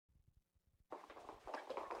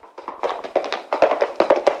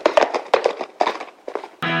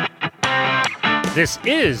This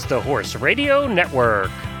is the Horse Radio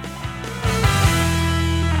Network.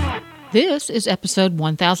 This is episode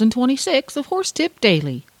 1026 of Horse Tip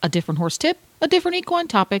Daily. A different horse tip, a different equine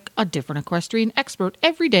topic, a different equestrian expert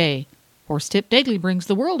every day. Horse Tip Daily brings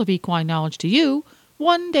the world of equine knowledge to you,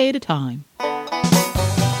 one day at a time.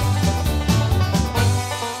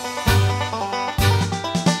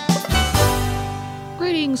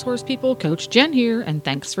 Greetings, horse people. Coach Jen here, and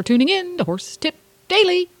thanks for tuning in to Horse Tip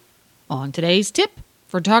Daily. On today's tip,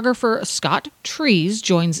 photographer Scott Trees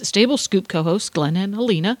joins Stable Scoop co-hosts Glenn and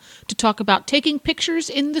Helena to talk about taking pictures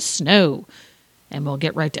in the snow. And we'll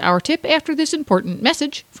get right to our tip after this important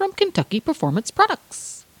message from Kentucky Performance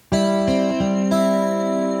Products.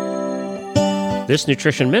 This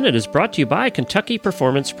Nutrition Minute is brought to you by Kentucky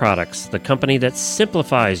Performance Products, the company that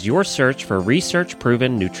simplifies your search for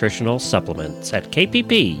research-proven nutritional supplements at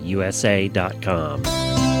kppusa.com.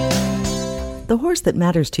 The horse that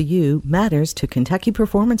matters to you matters to Kentucky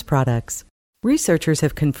Performance Products. Researchers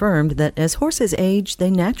have confirmed that as horses age, they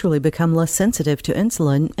naturally become less sensitive to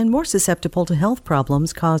insulin and more susceptible to health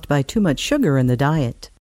problems caused by too much sugar in the diet.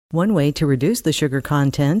 One way to reduce the sugar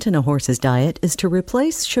content in a horse's diet is to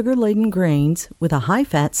replace sugar-laden grains with a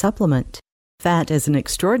high-fat supplement. Fat is an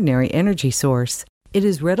extraordinary energy source. It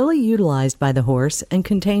is readily utilized by the horse and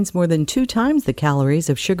contains more than 2 times the calories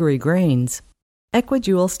of sugary grains.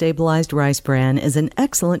 Equijewel Stabilized Rice Bran is an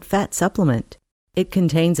excellent fat supplement. It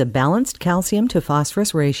contains a balanced calcium to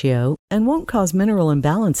phosphorus ratio and won't cause mineral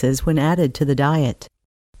imbalances when added to the diet.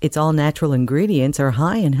 Its all-natural ingredients are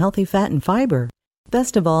high in healthy fat and fiber.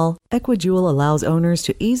 Best of all, Equijewel allows owners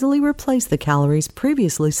to easily replace the calories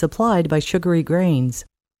previously supplied by sugary grains.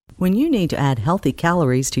 When you need to add healthy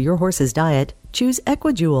calories to your horse's diet, choose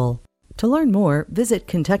Equijewel. To learn more, visit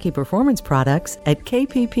Kentucky Performance Products at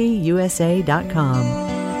kppusa.com.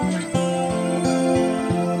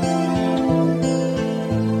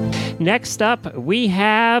 Next up, we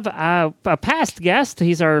have a past guest.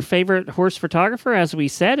 He's our favorite horse photographer, as we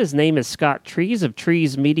said. His name is Scott Trees of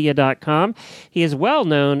treesmedia.com. He is well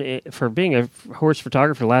known for being a horse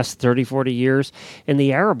photographer the last 30, 40 years in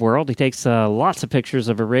the Arab world. He takes lots of pictures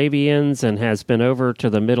of Arabians and has been over to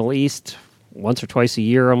the Middle East once or twice a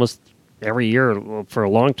year, almost every year for a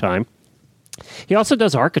long time. He also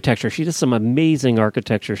does architecture. She does some amazing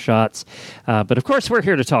architecture shots. But of course, we're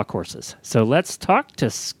here to talk horses. So let's talk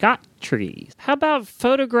to Scott Trees. How about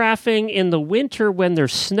photographing in the winter when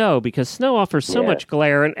there's snow? Because snow offers so much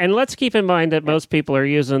glare. And let's keep in mind that most people are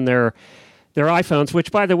using their iPhones,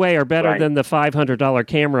 which, by the way, are better than the $500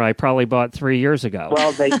 camera I probably bought 3 years ago.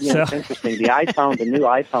 Well, it's interesting. The new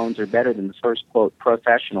iPhones are better than the first, quote,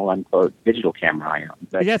 professional, unquote, digital camera I own.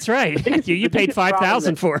 But that's right. You paid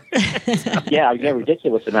 $5,000 for it. Yeah, a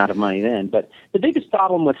ridiculous amount of money then. But the biggest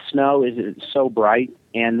problem with snow is it's so bright,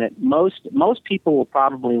 and that most people will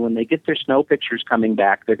probably, when they get their snow pictures coming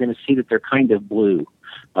back, they're going to see that they're kind of blue.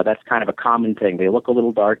 That's kind of a common thing. They look a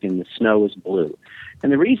little dark, and the snow is blue.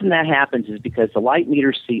 And the reason that happens is because the light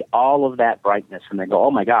meters see all of that brightness, and they go, oh,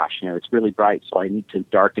 my gosh, it's really bright, so I need to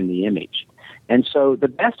darken the image. And so the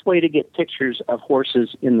best way to get pictures of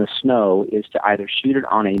horses in the snow is to either shoot it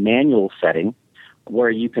on a manual setting where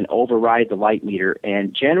you can override the light meter,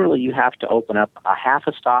 and generally you have to open up a half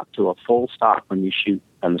a stop to a full stop when you shoot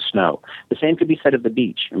on the snow. The same could be said of the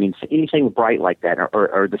beach. I mean, anything bright like that,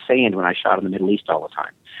 or the sand when I shot in the Middle East all the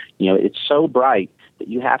time. It's so bright that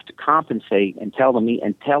you have to compensate and tell the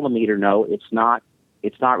meter, no, it's not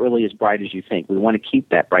really as bright as you think. We want to keep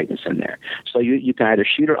that brightness in there. So you can either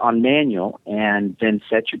shoot it on manual and then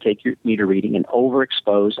take your meter reading and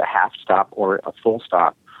overexpose a half stop or a full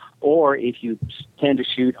stop. Or if you tend to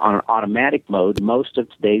shoot on an automatic mode, most of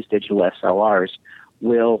today's digital SLRs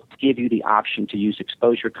will give you the option to use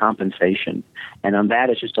exposure compensation. And on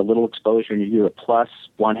that, it's just a little exposure, and you do a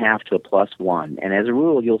 +1/2 to a +1. And as a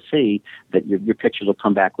rule, you'll see that your pictures will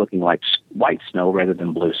come back looking like white snow rather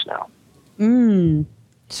than blue snow.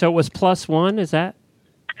 So it was +1, is that?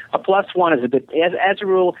 A +1 is a good, as a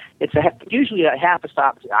rule, it's usually a half a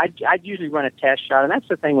stop. I'd usually run a test shot, and that's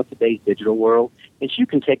the thing with today's digital world, is you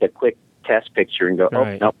can take a quick test picture and go,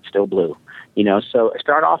 oh, nope, still blue. So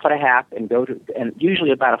start off at a half and and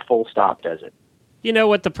usually about a full stop does it. You know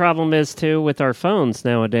what the problem is, too, with our phones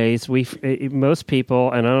nowadays? Most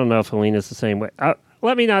people, and I don't know if Helena's the same way.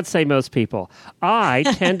 Let me not say most people. I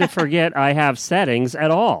tend to forget I have settings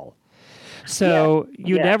at all. So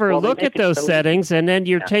you never look at those settings, and then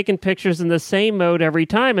you're taking pictures in the same mode every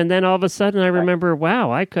time, and then all of a sudden I remember,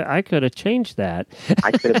 wow, I could have changed that.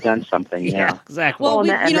 I could have done something, yeah. Exactly. Well,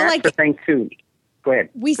 that's the thing, too. Go ahead.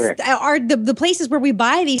 The places where we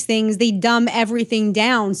buy these things, they dumb everything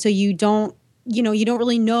down so you don't you don't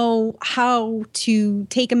really know how to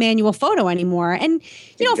take a manual photo anymore. And,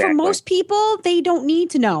 for most people, they don't need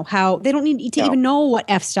to know they don't need to even know what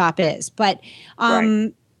f-stop is. But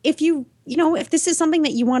if if this is something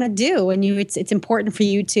that you want to do and it's important for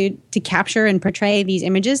you to capture and portray these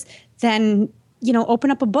images, then,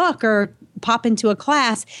 open up a book or pop into a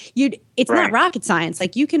class. It's not rocket science.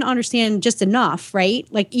 Like, you can understand just enough, right?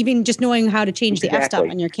 Like, even just knowing how to change the f-stop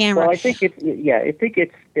on your camera. Well, I think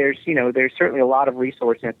there's certainly a lot of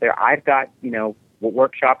resources out there. I've got,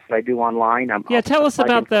 workshops that I do online. Tell us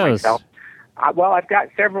about those. I've got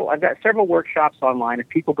several workshops online. If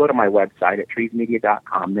people go to my website at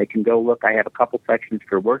treesmedia.com, they can go look. I have a couple sections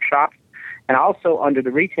for workshops. And also under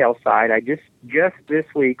the retail side, I just this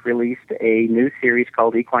week released a new series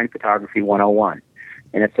called Equine Photography 101.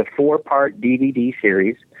 And it's a 4-part DVD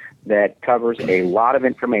series that covers a lot of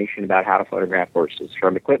information about how to photograph horses,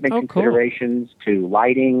 from equipment considerations to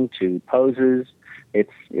lighting to poses.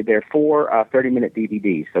 They're 4 30-minute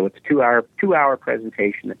DVDs, so it's a 2-hour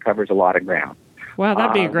presentation that covers a lot of ground. Wow,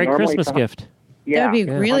 that'd be a great Christmas gift. Yeah, that'd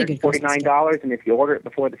be a really good $49, and if you order it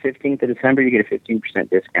before the 15th of December, you get a 15%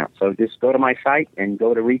 discount. So just go to my site and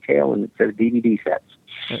go to retail, and it says DVD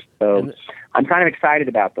sets. So I'm kind of excited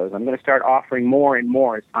about those. I'm going to start offering more and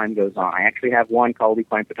more as time goes on. I actually have one called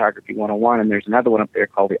Equine Photography 101, and there's another one up there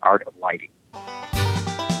called The Art of Lighting.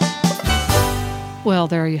 Well,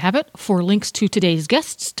 there you have it. For links to today's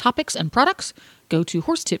guests, topics, and products, go to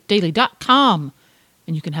horsetipdaily.com.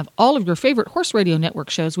 And you can have all of your favorite Horse Radio Network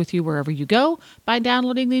shows with you wherever you go by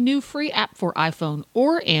downloading the new free app for iPhone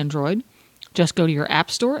or Android. Just go to your app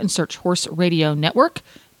store and search Horse Radio Network.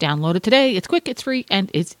 Download it today. It's quick, it's free, and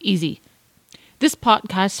it's easy. This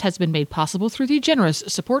podcast has been made possible through the generous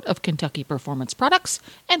support of Kentucky Performance Products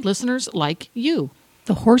and listeners like you.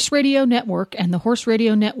 The Horse Radio Network and the Horse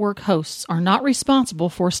Radio Network hosts are not responsible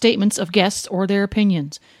for statements of guests or their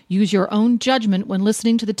opinions. Use your own judgment when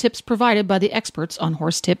listening to the tips provided by the experts on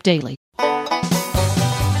Horse Tip Daily.